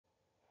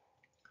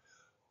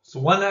So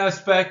one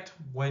aspect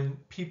when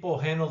people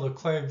handle the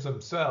claims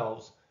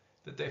themselves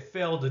that they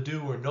fail to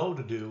do or know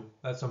to do,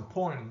 that's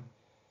important,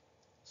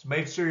 is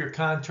make sure your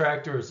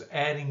contractor is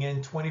adding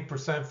in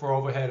 20% for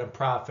overhead and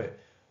profit.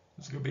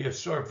 This is going to be a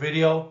short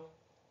video.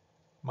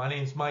 My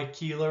name is Mike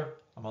Keeler.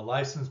 I'm a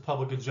licensed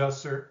public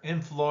adjuster in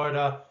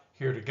Florida,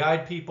 here to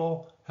guide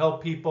people,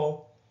 help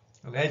people,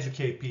 and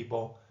educate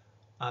people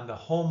on the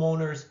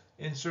homeowner's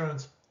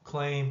insurance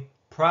claim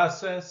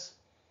process,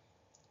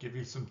 give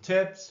you some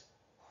tips.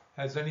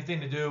 Has anything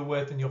to do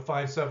with, and you'll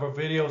find several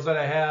videos that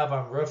I have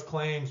on roof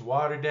claims,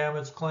 water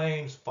damage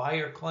claims,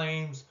 fire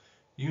claims,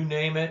 you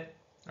name it.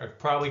 I've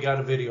probably got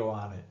a video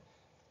on it.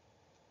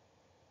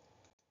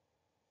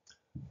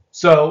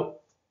 So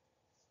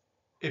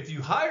if you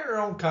hire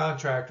your own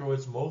contractor,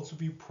 which most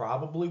of you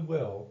probably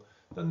will,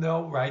 then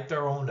they'll write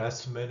their own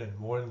estimate, and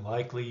more than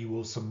likely you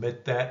will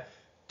submit that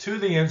to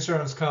the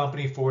insurance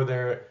company for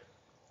their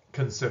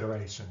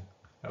consideration.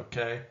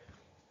 Okay?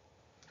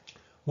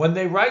 When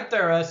they write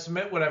their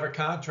estimate, whatever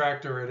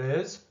contractor it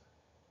is,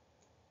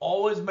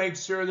 always make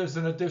sure there's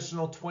an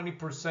additional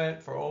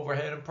 20% for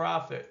overhead and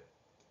profit.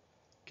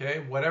 Okay,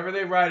 whatever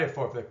they write it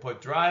for. If they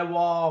put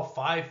drywall,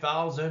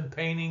 $5,000,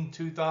 painting,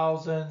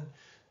 $2,000,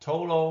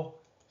 total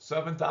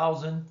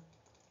 $7,000,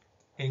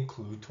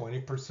 include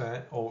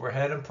 20%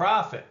 overhead and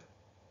profit.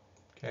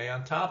 Okay,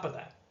 on top of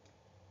that.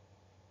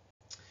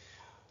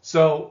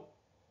 So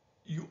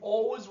you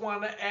always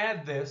want to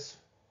add this,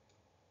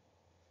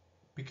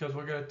 because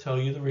we're going to tell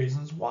you the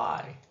reasons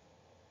why.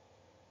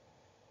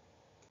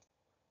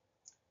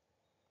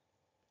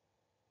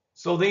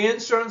 So the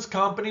insurance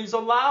companies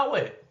allow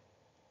it.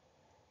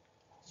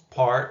 It's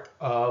part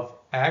of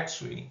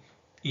actually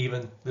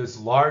even this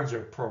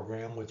larger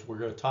program, which we're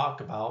going to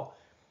talk about,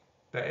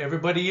 that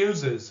everybody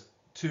uses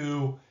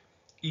to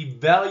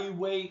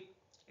evaluate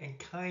and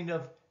kind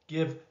of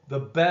give the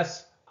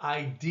best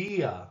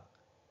idea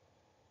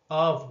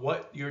of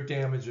what your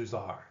damages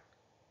are.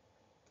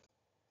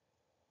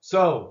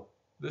 So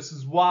this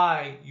is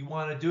why you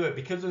want to do it,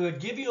 because it'll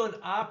give you an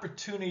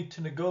opportunity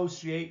to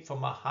negotiate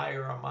from a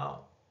higher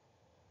amount.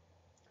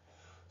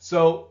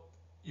 So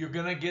you're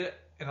going to get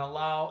and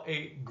allow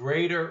a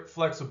greater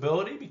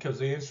flexibility, because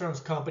the insurance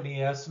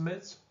company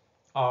estimates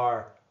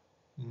are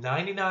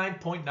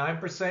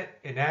 99.9%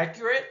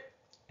 inaccurate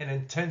and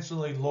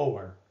intentionally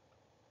lower.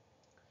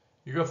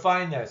 You're going to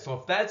find that. So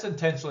if that's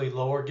intentionally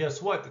lower,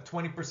 guess what? The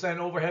 20%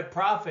 overhead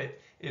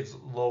profit is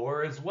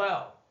lower as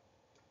well.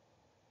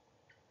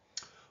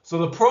 So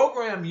the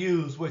program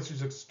used, which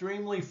is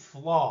extremely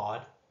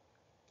flawed,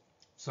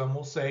 some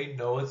will say,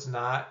 no, it's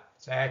not,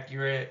 it's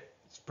accurate,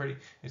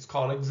 it's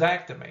called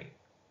Xactimate.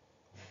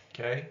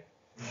 Okay?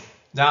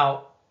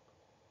 Now,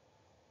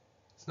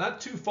 it's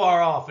not too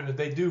far off, and if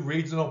they do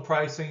regional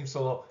pricing,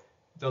 so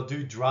they'll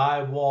do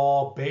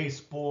drywall,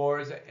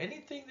 baseboards,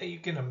 anything that you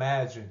can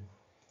imagine,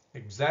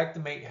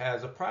 Xactimate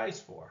has a price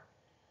for.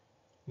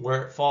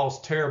 Where it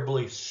falls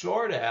terribly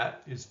short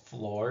at is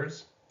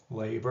floors,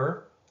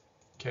 labor,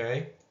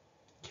 okay?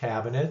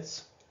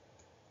 Cabinets,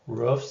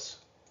 roofs,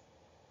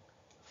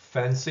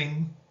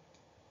 fencing,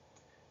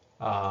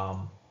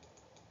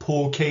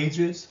 pool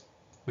cages.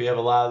 We have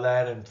a lot of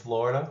that in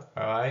Florida,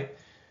 all right?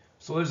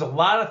 So there's a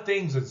lot of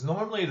things. It's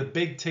normally the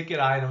big ticket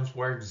items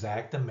where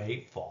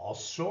Xactimate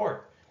falls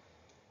short.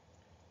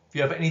 If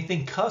you have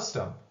anything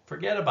custom,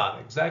 forget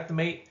about it.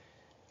 Xactimate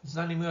is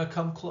not even going to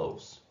come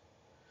close.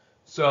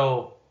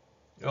 So,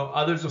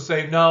 others will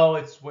say, no,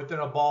 it's within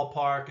a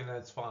ballpark and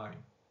that's fine.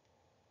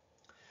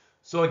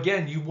 So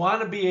again, you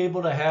want to be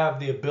able to have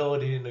the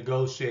ability to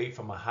negotiate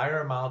from a higher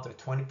amount. That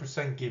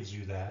 20% gives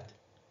you that.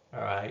 All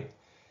right.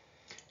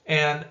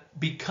 And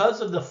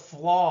because of the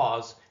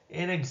flaws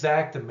in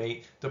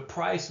Xactimate, the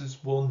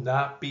prices will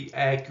not be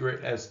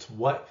accurate as to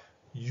what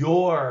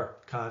your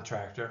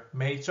contractor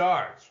may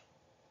charge.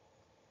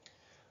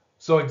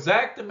 So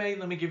Xactimate,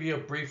 let me give you a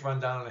brief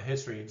rundown of the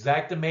history.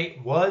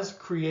 Xactimate was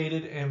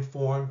created and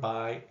formed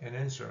by an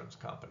insurance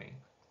company.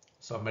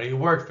 Somebody who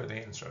worked for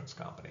the insurance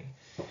company.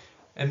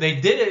 And they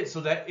did it so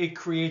that it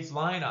creates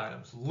line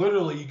items.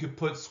 Literally, you could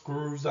put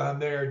screws on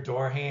there,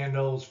 door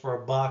handles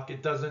for $1.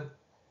 It doesn't.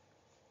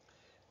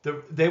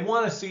 They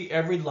want to see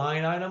every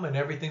line item and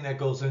everything that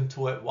goes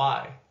into it.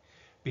 Why?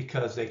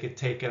 Because they could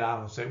take it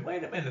out and say,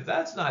 wait a minute,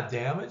 that's not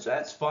damage.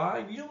 That's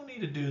fine. You don't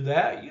need to do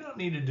that. You don't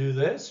need to do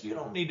this. You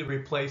don't need to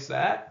replace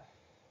that.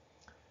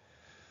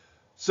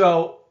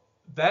 So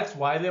that's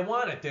why they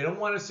want it. They don't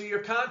want to see your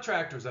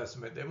contractor's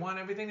estimate. They want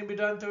everything to be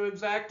done through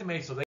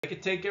Xactimate, so they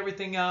could take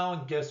everything out,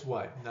 and guess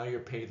what? Now you're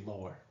paid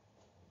lower.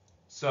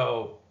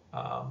 So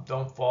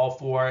don't fall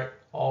for it.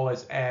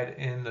 Always add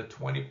in the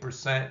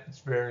 20%. It's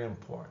very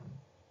important.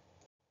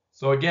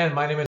 So again,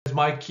 my name is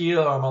Mike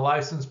Keeler. I'm a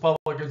licensed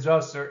public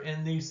adjuster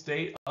in the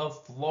state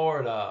of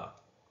Florida.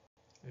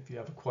 If you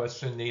have a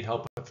question, need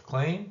help with a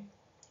claim,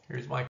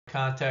 here's my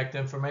contact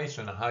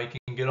information on how you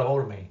can get a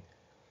hold of me.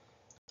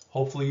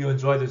 Hopefully you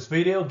enjoyed this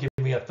video. Give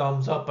me a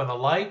thumbs up and a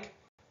like.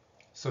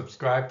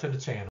 Subscribe to the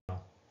channel.